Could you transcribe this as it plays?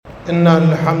إن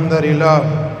الحمد لله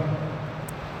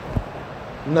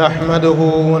نحمده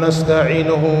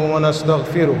ونستعينه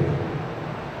ونستغفره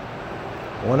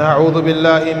ونعوذ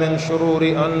بالله من شرور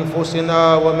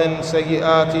أنفسنا ومن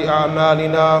سيئات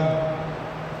أعمالنا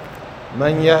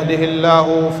من يهده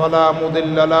الله فلا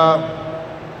مضل له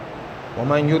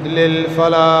ومن يضلل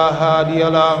فلا هادي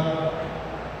له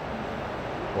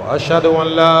وأشهد أن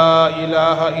لا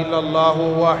إله إلا الله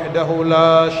وحده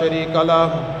لا شريك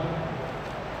له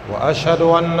وأشهد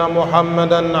أن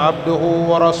محمدًا عبده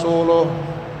ورسوله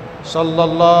صلى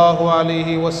الله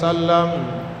عليه وسلم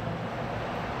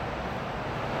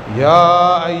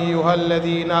يا أيها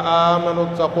الذين آمنوا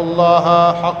اتقوا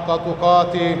الله حق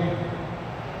تقاته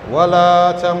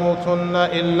ولا تموتن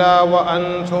إلا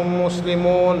وأنتم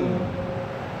مسلمون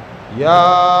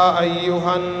يا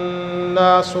أيها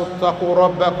الناس اتقوا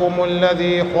ربكم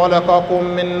الذي خلقكم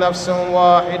من نفس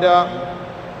واحدة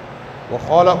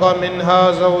وخلق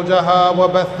منها زوجها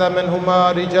وبث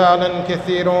منهما رجالا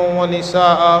كثيرا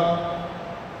ونساء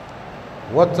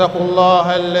واتقوا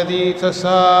الله الذي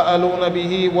تساءلون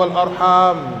به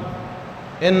والأرحام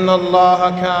إن الله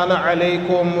كان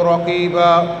عليكم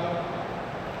رقيبا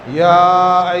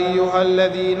يا أيها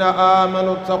الذين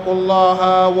آمنوا اتقوا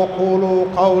الله وقولوا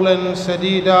قولا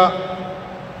سديدا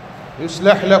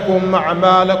يصلح لكم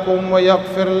أعمالكم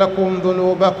ويغفر لكم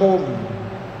ذنوبكم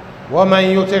ومن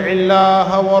يطع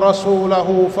الله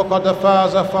ورسوله فقد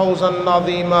فاز فوزا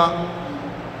عظيما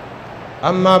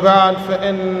أما بعد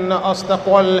فإن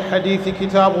أصدق الحديث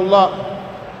كتاب الله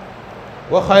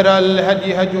وخير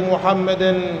الهدي هدي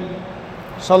محمد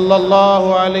صلى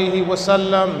الله عليه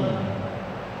وسلم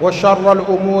وشر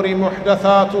الأمور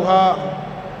محدثاتها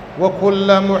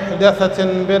وكل محدثة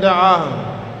بدعة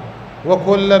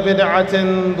وكل بدعة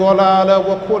ضلالة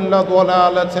وكل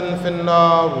ضلالة في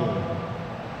النار.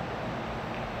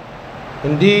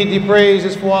 Indeed, the praise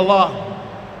is for Allah.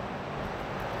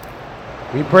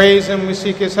 We praise Him, we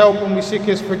seek His help, and we seek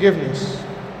His forgiveness.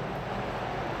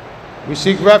 We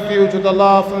seek refuge with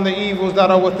Allah from the evils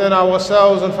that are within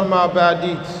ourselves and from our bad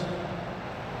deeds.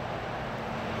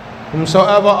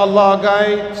 Whomsoever Allah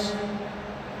guides,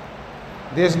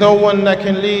 there's no one that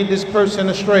can lead this person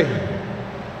astray.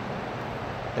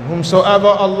 And whomsoever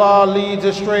Allah leads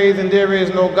astray, then there is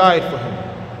no guide for him.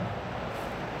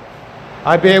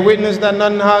 I bear witness that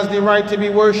none has the right to be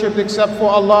worshipped except for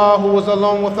Allah, who is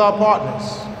alone without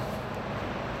partners.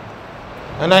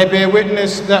 And I bear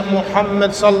witness that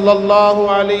Muhammad sallallahu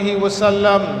alaihi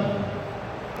wasallam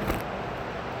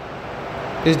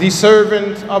is the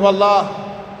servant of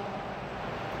Allah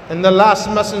and the last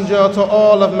messenger to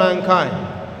all of mankind.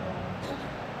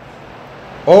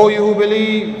 O you who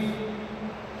believe,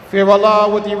 fear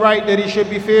Allah with the right that He should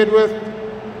be feared with,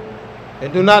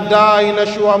 and do not die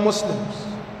unless you are Muslims,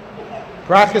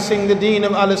 practicing the deen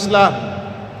of Al-Islam.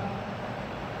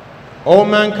 O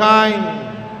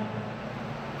mankind,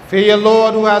 fear your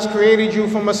Lord who has created you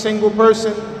from a single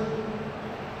person,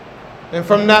 and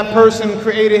from that person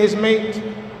created his mate,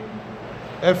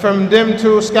 and from them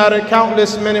two scattered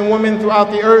countless men and women throughout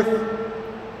the earth.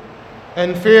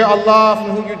 And fear Allah,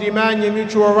 from whom you demand your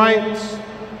mutual rights,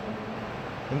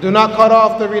 and do not cut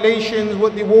off the relations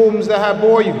with the wombs that have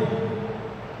bore you.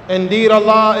 Indeed,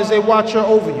 Allah is a watcher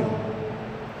over you.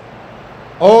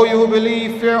 O you who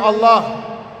believe, fear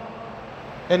Allah,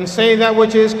 and say that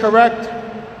which is correct,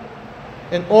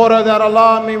 in order that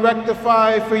Allah may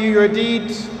rectify for you your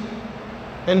deeds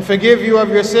and forgive you of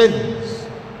your sins.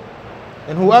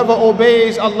 And whoever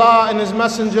obeys Allah and His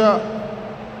Messenger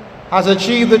has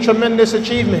achieved a tremendous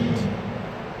achievement.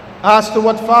 As to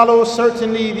what follows,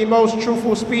 certainly the most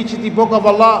truthful speech is the Book of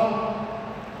Allah,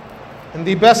 and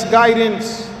the best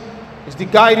guidance is the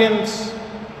guidance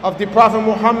of the Prophet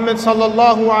Muhammad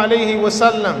sallallahu alaihi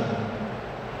wasallam.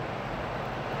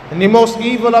 And the most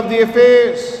evil of the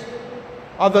affairs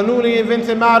are the newly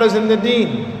invented matters in the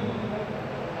deen.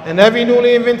 And every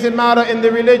newly invented matter in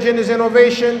the religion is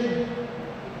innovation.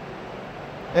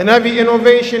 And every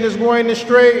innovation is going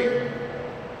astray.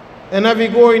 And every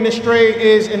going astray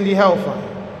is in the hellfire.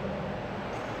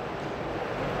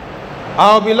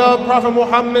 Our beloved Prophet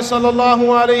Muhammad sallallahu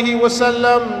alaihi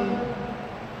wasallam,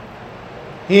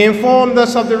 he informed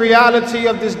us of the reality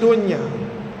of this dunya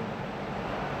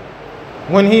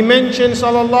when he mentioned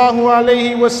sallallahu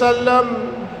alaihi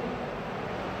wasallam,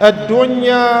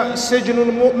 ad-dunya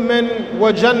sijnul mu'min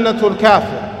wa jannatul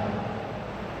kafir,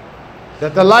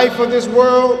 that the life of this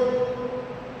world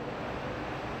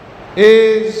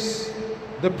is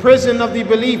the prison of the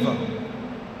believer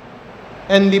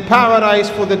and the paradise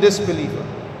for the disbeliever.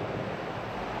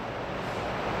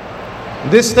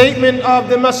 This statement of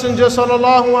the Messenger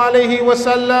sallallahu alaihi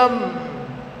wasallam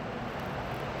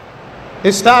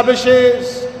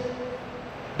establishes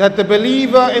that the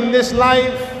believer in this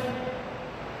life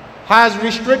has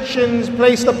restrictions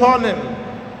placed upon him.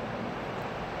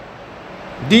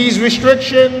 These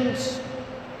restrictions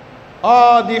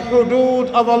are the hudud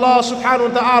of Allah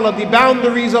subhanahu wa ta'ala, the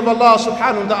boundaries of Allah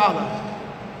subhanahu wa ta'ala.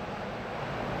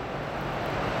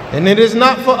 And it is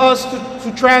not for us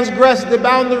to transgress the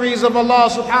boundaries of Allah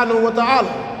subhanahu wa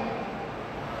ta'ala.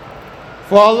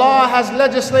 For Allah has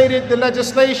legislated the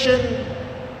legislation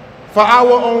for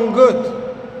our own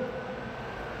good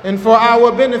and for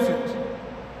our benefit,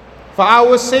 for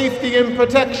our safety and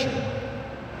protection.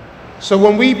 So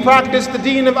when we practice the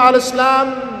deen of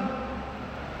Al-Islam,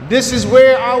 this is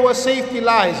where our safety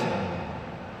lies.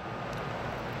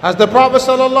 As the Prophet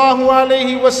sallallahu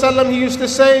alaihi wasallam, he used to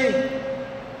say,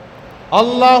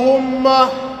 Allahumma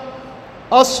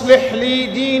aslih li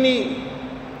dini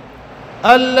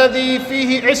alladhi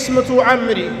fihi ismatu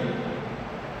amri.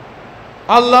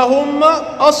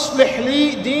 Allahumma aslih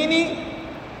li dini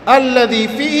alladhi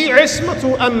fihi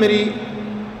ismatu amri.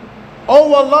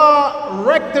 O Allah,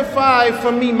 rectify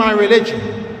for me my religion,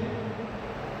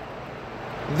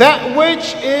 that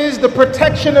which is the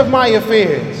protection of my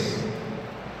affairs.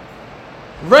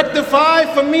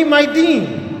 Rectify for me my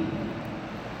deen.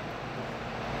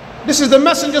 This is the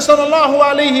Messenger sallallahu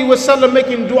alaihi wasallam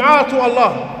making dua to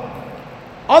Allah.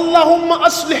 Allahumma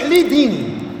aslih li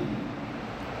dini.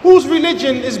 Whose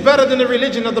religion is better than the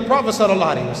religion of the Prophet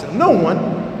sallallahu alaihi wasallam? No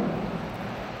one.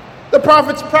 The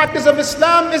Prophet's practice of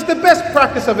Islam is the best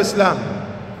practice of Islam.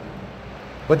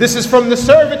 But this is from the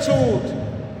servitude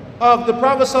of the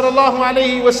Prophet sallallahu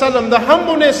alaihi wasallam, the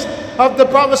humbleness of the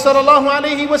Prophet sallallahu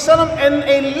alaihi wasallam, and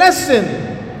a lesson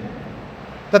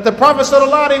that the Prophet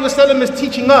sallallahu alaihi wasallam is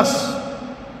teaching us,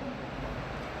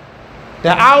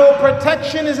 that our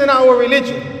protection is in our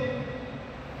religion.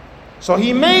 So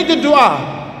he made the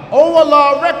dua, O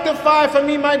Allah, rectify for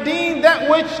me my deen, that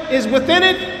which is within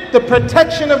it, the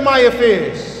protection of my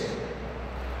affairs.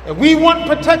 If we want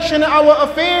protection in our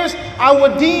affairs, our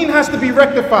deen has to be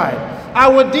rectified.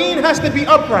 Our deen has to be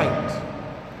upright.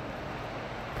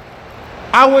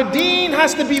 Our deen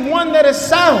has to be one that is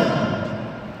sound.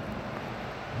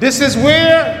 This is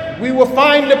where we will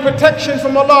find the protection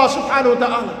from Allah subhanahu wa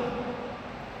ta'ala.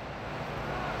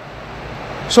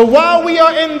 So while we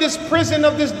are in this prison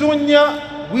of this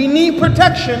dunya, we need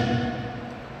protection.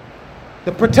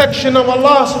 The protection of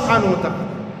Allah subhanahu wa ta'ala.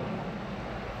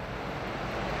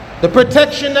 The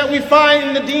protection that we find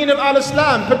in the deen of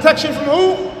Al-Islam. Protection from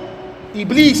who?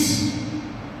 Iblis,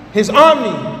 his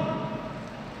army.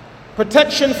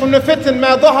 Protection from the fitan,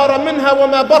 ma dhahara minha wa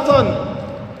ma batan.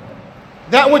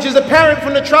 That which is apparent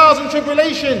from the trials and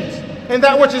tribulations, and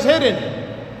that which is hidden.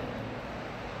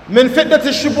 Min fitnat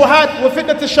al-shubuhat wa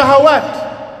fitnat al-shahawat.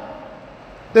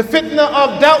 The fitna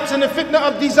of doubts and the fitna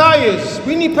of desires.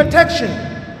 We need protection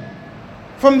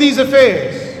from these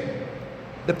affairs.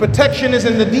 The protection is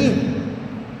in the deen.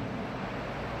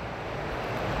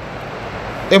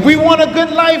 If we want a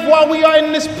good life while we are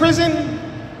in this prison,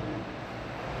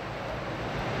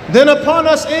 then upon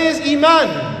us is iman.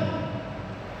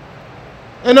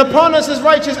 And upon us is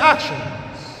righteous actions.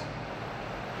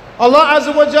 Allah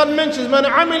Azza wa Jal mentions, Man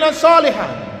amila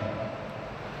salihan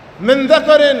min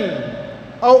dhakarin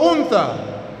aw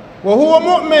untha wa huwa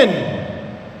mu'min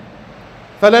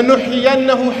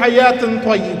falanuhyiyannahu hayatan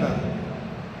tayyibah.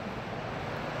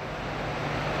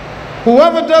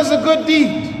 Whoever does a good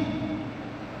deed,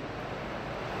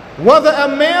 whether a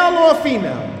male or a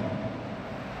female,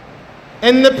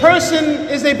 and the person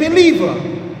is a believer,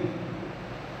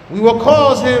 we will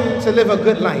cause him to live a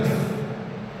good life.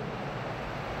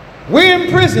 We're in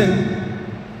prison.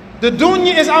 The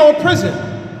dunya is our prison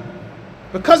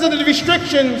because of the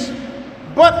restrictions,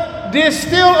 but there's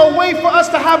still a way for us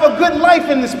to have a good life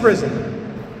in this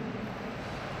prison.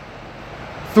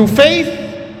 Through faith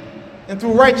and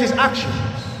through righteous actions.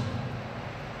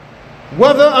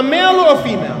 Whether a male or a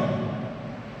female,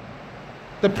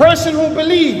 the person who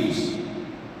believes,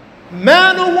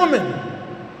 man or woman,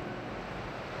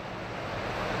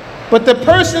 but the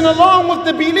person along with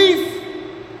the belief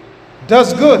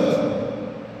does good.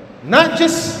 Not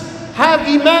just have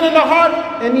iman in the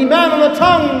heart and iman on the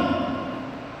tongue,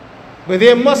 but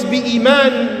there must be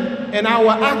iman in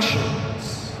our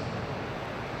actions.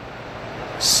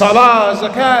 Salah,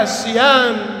 zakat,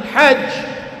 siyam, hajj,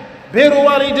 birru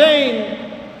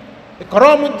walidain,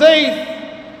 ikram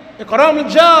al-dayf, ikram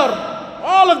al-jar.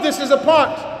 All of this is a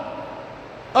part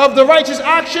of the righteous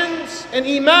actions and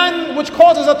iman which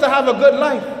causes us to have a good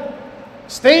life.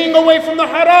 Staying away from the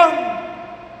haram.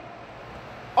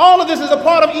 All of this is a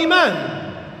part of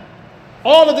iman.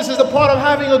 All of this is a part of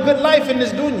having a good life in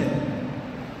this dunya.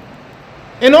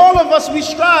 And all of us, we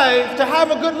strive to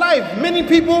have a good life. Many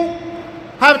people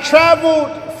have traveled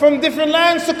from different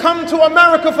lands to come to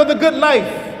America for the good life.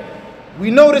 We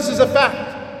know this is a fact.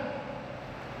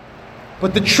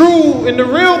 But the true and the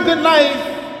real good life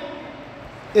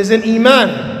is in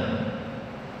Iman.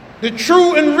 The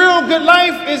true and real good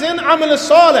life is in Amal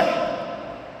Salih,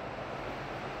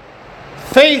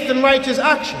 faith and righteous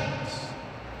actions.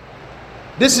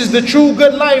 This is the true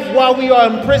good life while we are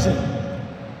in prison.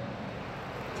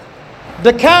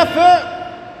 The kafir,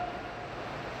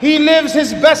 he lives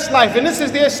his best life, and this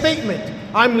is their statement: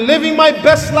 I'm living my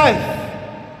best life.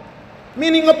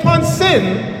 Meaning upon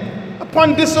sin,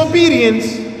 upon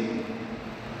disobedience,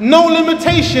 no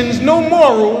limitations, no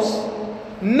morals,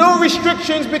 no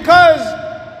restrictions, because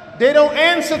they don't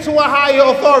answer to a higher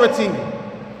authority.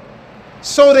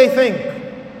 So they think.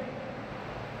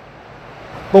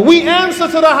 But we answer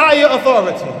to the higher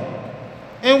authority.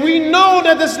 And we know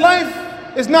that this life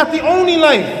is not the only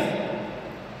life.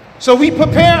 So we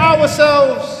prepare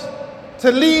ourselves to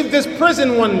leave this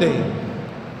prison one day.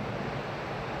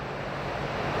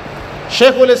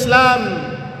 Shaykh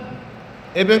al-Islam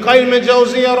Ibn Qayyim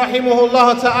al-Jawziyah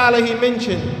rahimahullah ta'ala, he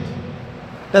mentioned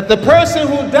that the person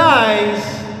who dies,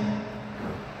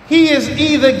 he is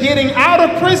either getting out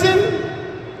of prison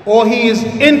or he is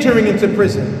entering into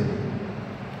prison.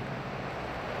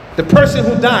 The person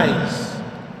who dies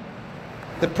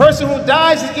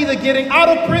is either getting out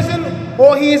of prison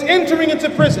or he is entering into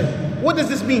prison. What does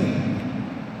this mean?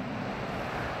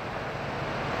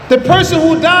 The person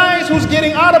who dies, who's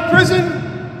getting out of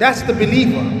prison, that's the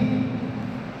believer.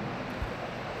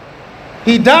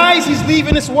 He dies, he's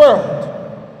leaving this world.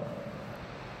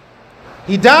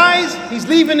 He dies, he's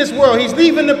leaving this world. He's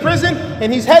leaving the prison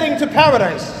and he's heading to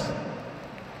paradise.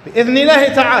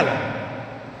 Bi-idhnillahi ta'ala.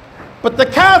 But the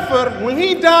kafir, when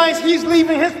he dies, he's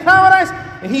leaving his paradise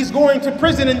and he's going to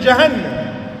prison in Jahannam.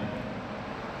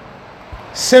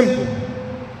 Simple.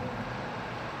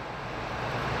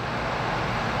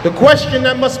 The question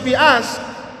that must be asked: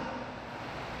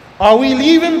 are we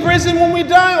leaving prison when we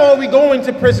die, or are we going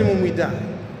to prison when we die?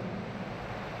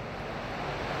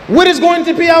 What is going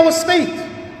to be our state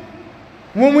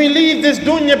when we leave this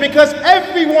dunya? Because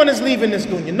everyone is leaving this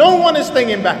dunya. No one is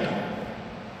staying back.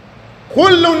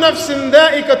 كُلُّ نَفْسٍ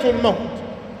ذَائِقَةُ الْمَوْتِ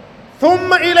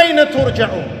ثُمَّ إِلَيْنَا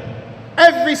تُرْجَعُونَ.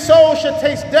 Every soul shall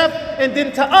taste death, and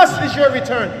then to us is your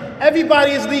return.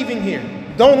 Everybody is leaving here.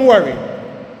 Don't worry.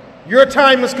 Your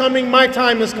time is coming, my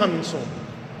time is coming soon.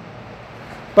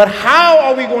 But how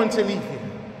are we going to leave here?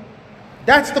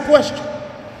 That's the question.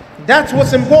 That's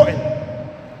what's important.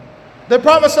 The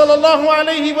Prophet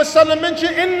ﷺ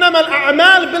mentioned, إِنَّمَا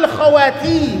الْأَعْمَالِ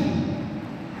بِالْخَوَاتِيمِ.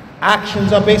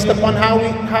 Actions are based upon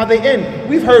how they end.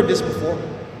 We've heard this before.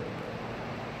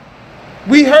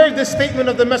 We heard this statement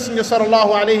of the Messenger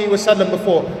ﷺ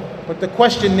before. But the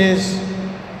question is,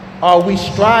 are we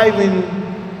striving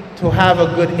to have a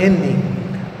good ending?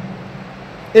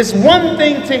 It's one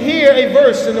thing to hear a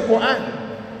verse in the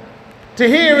Quran, to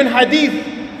hear in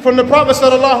hadith from the Prophet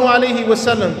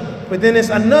ﷺ, but then it's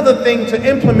another thing to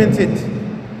implement it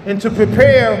and to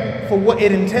prepare for what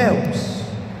it entails.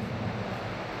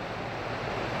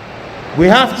 We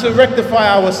have to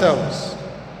rectify ourselves.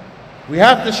 We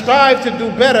have to strive to do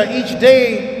better. Each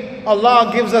day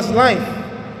Allah gives us life.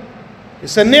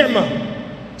 It's a ni'mah.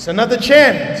 It's another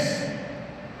chance,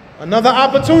 another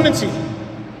opportunity.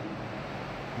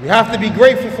 We have to be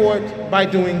grateful for it by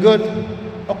doing good.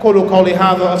 أقول قولي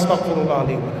هذا أستغفر الله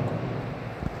لي ولكم.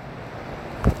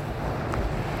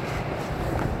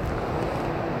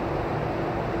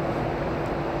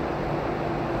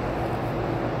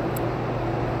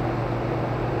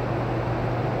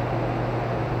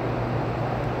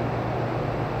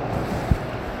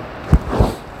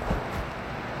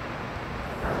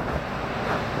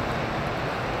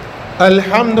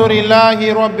 الحمد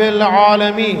لله رب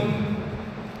العالمين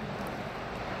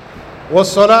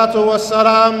والصلاة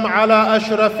والسلام على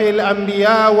أشرف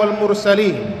الأنبياء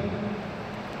والمرسلين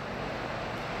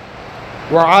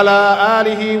وعلى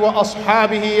آله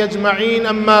وأصحابه أجمعين.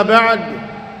 أما بعد،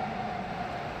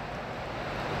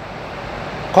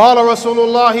 قال رسول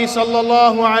الله صلى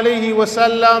الله عليه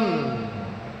وسلم: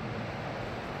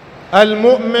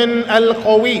 المؤمن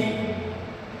القوي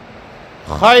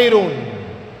خير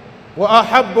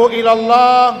وأحب إلى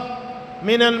الله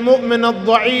من المؤمن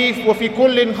الضعيف وفي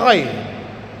كل خير.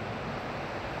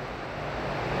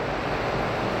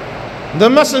 The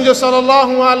Messenger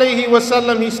sallallahu alaihi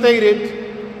wasallam, he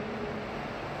stated,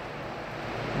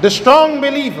 the strong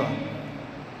believer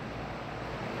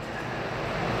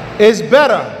is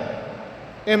better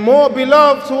and more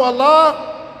beloved to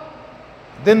Allah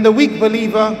than the weak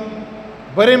believer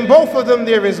but in both of them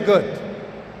there is good.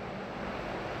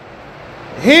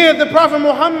 Here the Prophet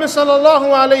Muhammad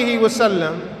sallallahu alaihi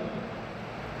wasallam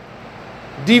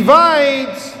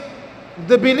divides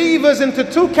the believers into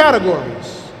two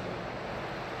categories: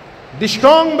 the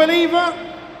strong believer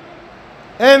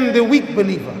and the weak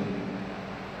believer.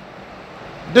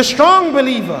 The strong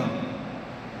believer,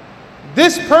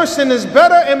 this person is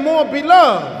better and more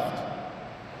beloved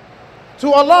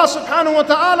to Allah subhanahu wa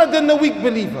ta'ala than the weak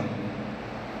believer.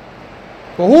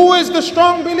 But who is the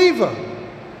strong believer?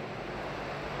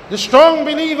 The strong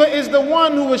believer is the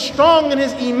one who is strong in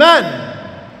his iman.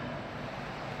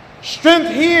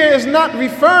 Strength here is not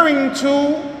referring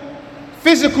to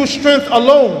physical strength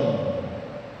alone.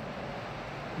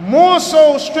 More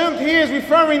so, strength here is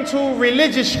referring to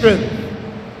religious strength,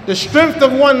 the strength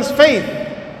of one's faith.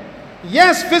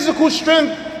 Yes, physical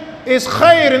strength is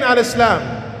khair in al-Islam.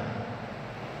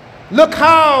 Look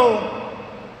how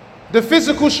the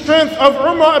physical strength of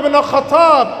Umar ibn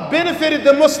al-Khattab benefited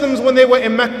the Muslims when they were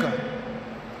in Mecca.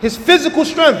 His physical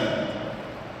strength.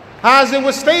 As it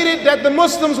was stated that the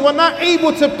Muslims were not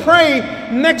able to pray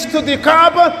next to the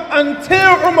Kaaba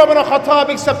until Umar ibn al-Khattab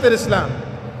accepted Islam.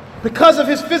 Because of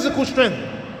his physical strength.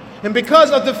 And because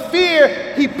of the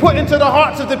fear he put into the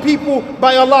hearts of the people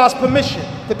by Allah's permission.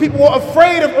 The people were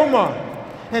afraid of Umar.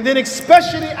 And then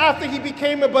especially after he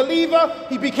became a believer,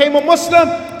 he became a Muslim,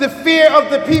 the fear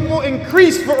of the people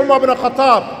increased for Umar ibn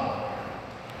al-Khattab.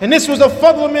 And this was a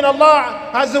fadl min Allah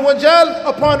Azza wa Jal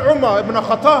upon Umar ibn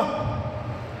al-Khattab.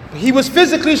 He was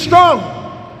physically strong.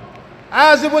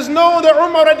 As it was known that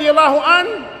Umar radiallahu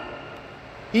an,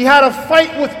 he had a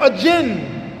fight with a jinn,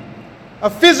 a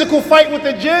physical fight with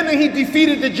a jinn, and he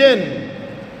defeated the jinn.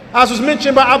 As was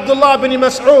mentioned by Abdullah bin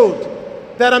Mas'ud,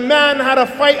 that a man had a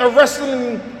fight, a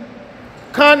wrestling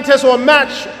contest or a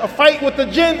match, a fight with the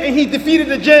jinn, and he defeated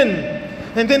the jinn.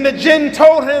 And then the jinn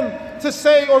told him to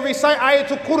say or recite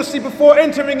Ayatul Kursi before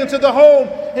entering into the home,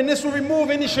 and this will remove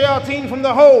any shayateen from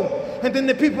the home. And then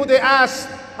the people, they asked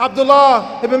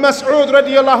Abdullah ibn Mas'ud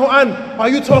radiallahu an, are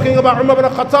you talking about Umar ibn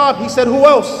al-Khattab? He said, who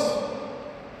else?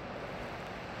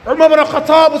 Umar ibn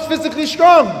al-Khattab was physically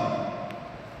strong,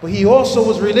 but he also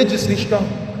was religiously strong.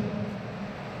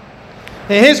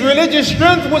 And his religious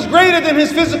strength was greater than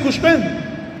his physical strength.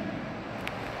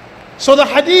 So the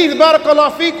hadith,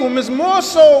 barakallahu fikum, is more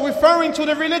so referring to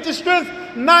the religious strength,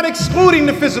 not excluding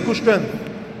the physical strength.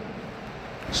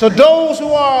 So those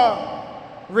who are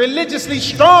religiously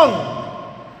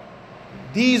strong,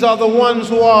 these are the ones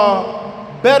who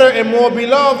are better and more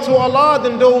beloved to Allah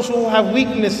than those who have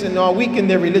weakness and are weak in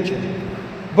their religion.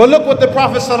 But look what the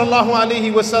Prophet sallallahu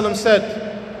alaihi wasallam said.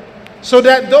 So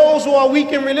that those who are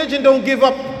weak in religion don't give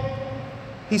up.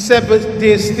 He said, but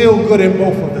there's still good in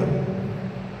both of them.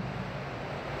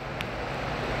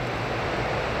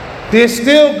 There's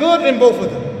still good in both of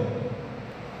them.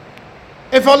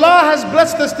 If Allah has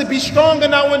blessed us to be strong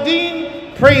in our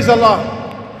deen, praise Allah.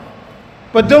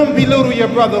 But don't belittle your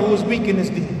brother who is weak in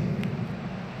his deen.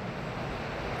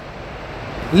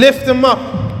 Lift him up.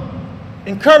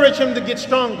 Encourage him to get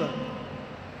stronger.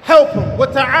 Help him.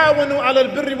 وَتَعَاوَنُوا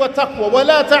عَلَى الْبِرِّ وَالتَّقْوَى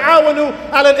وَلَا تَعَاوَنُوا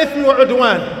عَلَى الْإِثْمِ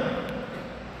وَالْعُدْوَانِ.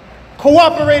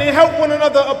 Cooperate and help one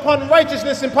another upon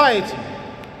righteousness and piety.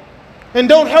 And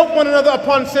don't help one another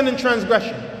upon sin and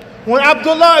transgression. When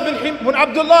Abdullah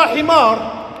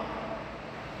Himar,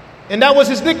 and that was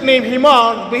his nickname,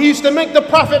 Himar, but he used to make the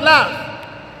Prophet laugh.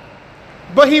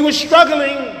 But he was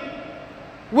struggling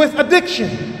with addiction.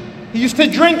 He used to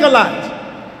drink a lot.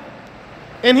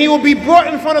 And he will be brought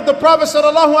in front of the Prophet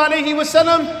sallallahu alaihi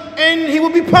wasallam, and he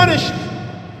will be punished.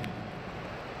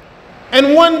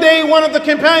 And one day, one of the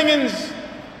companions,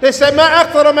 they said, "Ma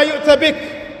akthara ma yu'ta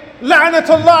bik,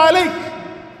 la'natullah alayk."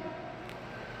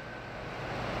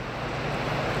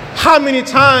 How many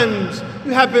times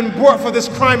you have been brought for this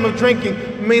crime of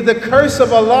drinking? May the curse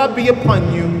of Allah be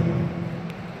upon you.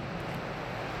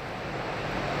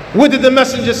 What did the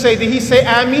messenger say? Did he say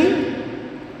Ameen?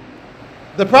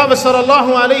 The Prophet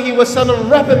sallallahu alaihi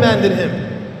wasallam reprimanded him.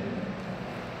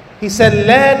 He said,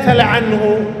 "La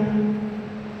tal'anhu,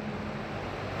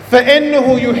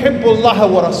 فَإِنَّهُ يُحِبُّ اللَّهَ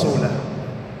وَرَسُولَهُ."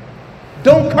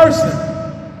 Don't curse him,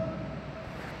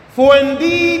 for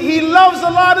indeed he loves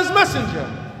Allah and His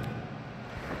Messenger.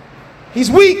 He's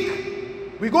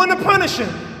weak. We're going to punish him,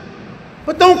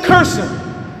 but don't curse him.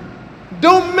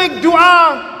 Don't make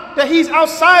dua that he's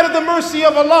outside of the mercy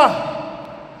of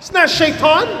Allah. It's not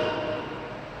shaitan.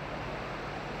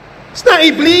 It's not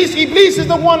Iblis. Iblis is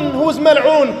the one who is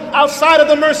mal'oon, outside of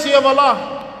the mercy of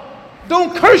Allah.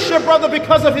 Don't curse your brother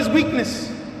because of his weakness.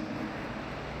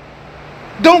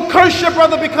 Don't curse your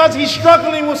brother because he's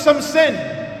struggling with some sin.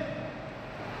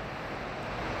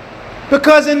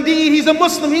 Because indeed he's a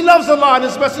Muslim, he loves Allah and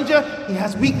His Messenger, he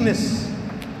has weakness.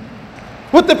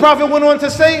 What the Prophet went on to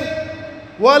say,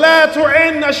 وَلَا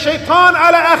تُعِنَّ الشَّيْطَانَ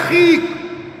عَلَى أَخِيكَ,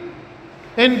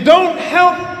 and don't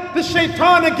help the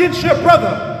shaitan against your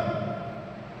brother.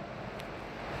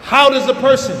 How does a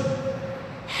person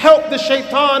help the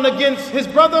shaitan against his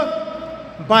brother?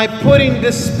 By putting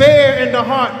despair in the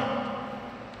heart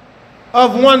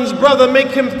of one's brother, make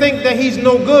him think that he's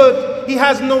no good, he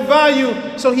has no value,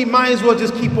 so he might as well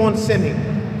just keep on sinning.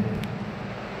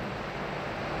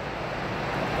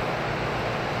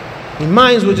 He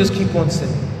might as well just keep on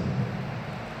sinning.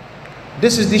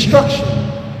 This is destruction.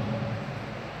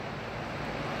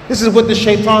 This is what the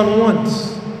shaitan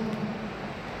wants.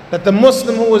 That the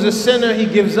Muslim who is a sinner, he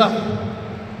gives up.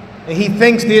 And he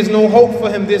thinks there's no hope for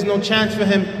him, there's no chance for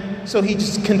him, so he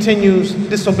just continues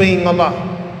disobeying Allah.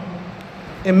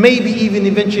 And maybe even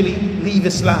eventually leave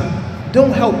Islam.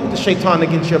 Don't help the shaitan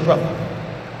against your brother.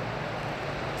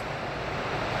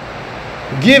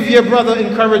 Give your brother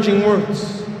encouraging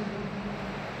words.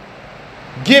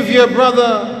 Give your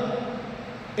brother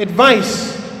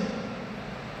advice.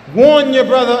 Warn your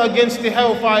brother against the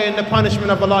hellfire and the punishment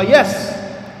of Allah. Yes,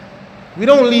 we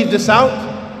don't leave this out.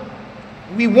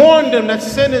 We warn them that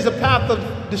sin is a path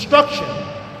of destruction.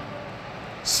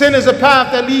 Sin is a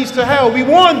path that leads to hell. We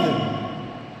warn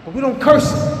them, but we don't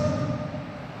curse him.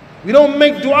 We don't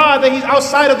make dua that he's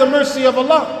outside of the mercy of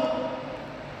Allah.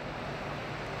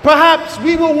 Perhaps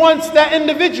we were once that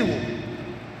individual,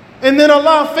 and then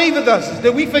Allah favored us.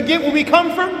 Did we forget where we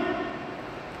come from?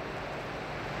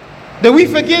 Did we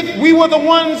forget we were the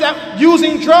ones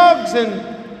using drugs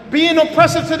and being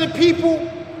oppressive to the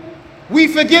people? We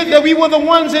forget that we were the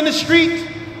ones in the street,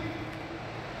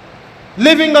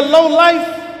 living a low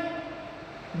life,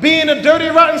 being a dirty,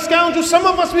 rotten scoundrel. Some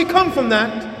of us, we come from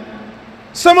that.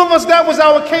 Some of us, that was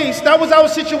our case, that was our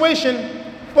situation,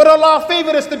 but Allah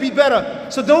favored us to be better.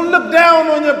 So don't look down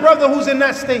on your brother who's in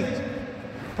that state.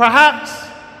 Perhaps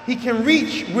he can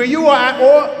reach where you are at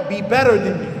or be better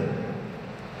than you.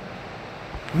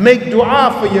 Make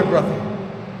dua for your brother.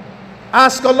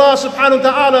 Ask Allah subhanahu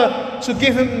wa ta'ala to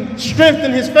give him strength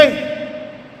in his faith.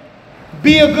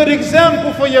 Be a good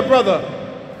example for your brother.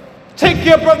 Take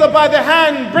your brother by the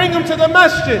hand, bring him to the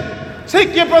masjid.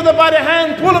 Take your brother by the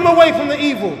hand, pull him away from the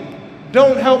evil.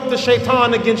 Don't help the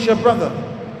shaitan against your brother.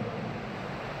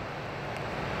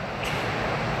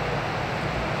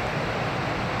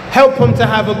 Help him to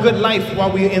have a good life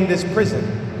while we're in this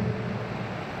prison.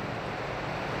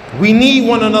 We need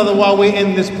one another while we're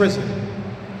in this prison.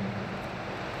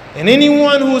 And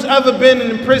anyone who's ever been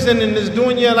in prison in this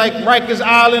dunya, like Rikers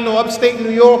Island or upstate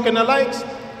New York and the likes,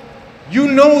 you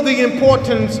know the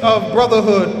importance of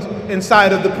brotherhood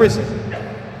inside of the prison.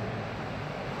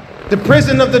 The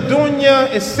prison of the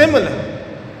dunya is similar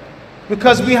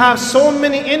because we have so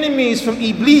many enemies from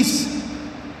Iblis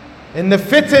and the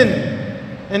fitan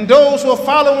and those who are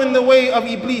following the way of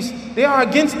Iblis. They are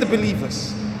against the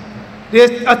believers.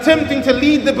 They're attempting to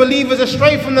lead the believers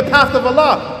astray from the path of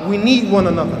Allah. We need one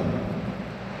another.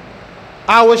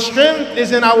 Our strength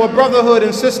is in our brotherhood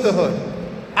and sisterhood.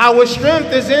 Our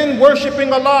strength is in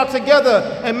worshiping Allah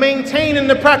together and maintaining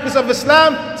the practice of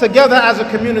Islam together as a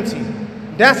community.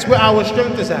 That's where our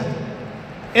strength is at.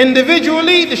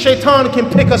 Individually, the shaitan can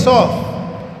pick us off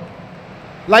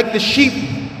like the sheep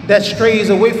that strays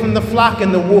away from the flock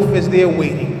and the wolf is there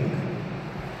waiting.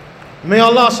 May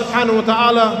Allah subhanahu wa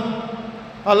ta'ala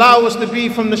allow us to be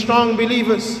from the strong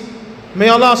believers. May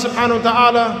Allah subhanahu wa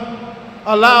ta'ala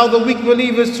allow the weak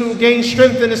believers to gain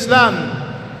strength in Islam.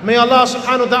 May Allah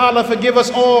subhanahu wa ta'ala forgive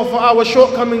us all for our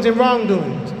shortcomings and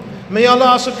wrongdoings. May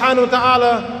Allah subhanahu wa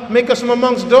ta'ala make us from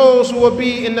amongst those who will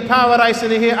be in the paradise in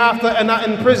the hereafter and not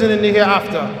in prison in the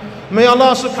hereafter. May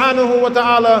Allah subhanahu wa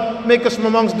ta'ala make us from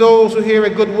amongst those who hear a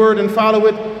good word and follow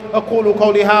it. أقول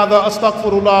قولي هذا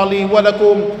أستغفر الله لي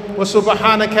ولكم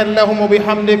وسبحانك اللهم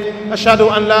وبحمدك أشهد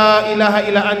أن لا إله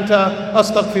إلا أنت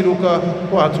أستغفرك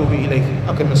وأتوب إليك.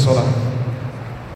 أقم الصلاة.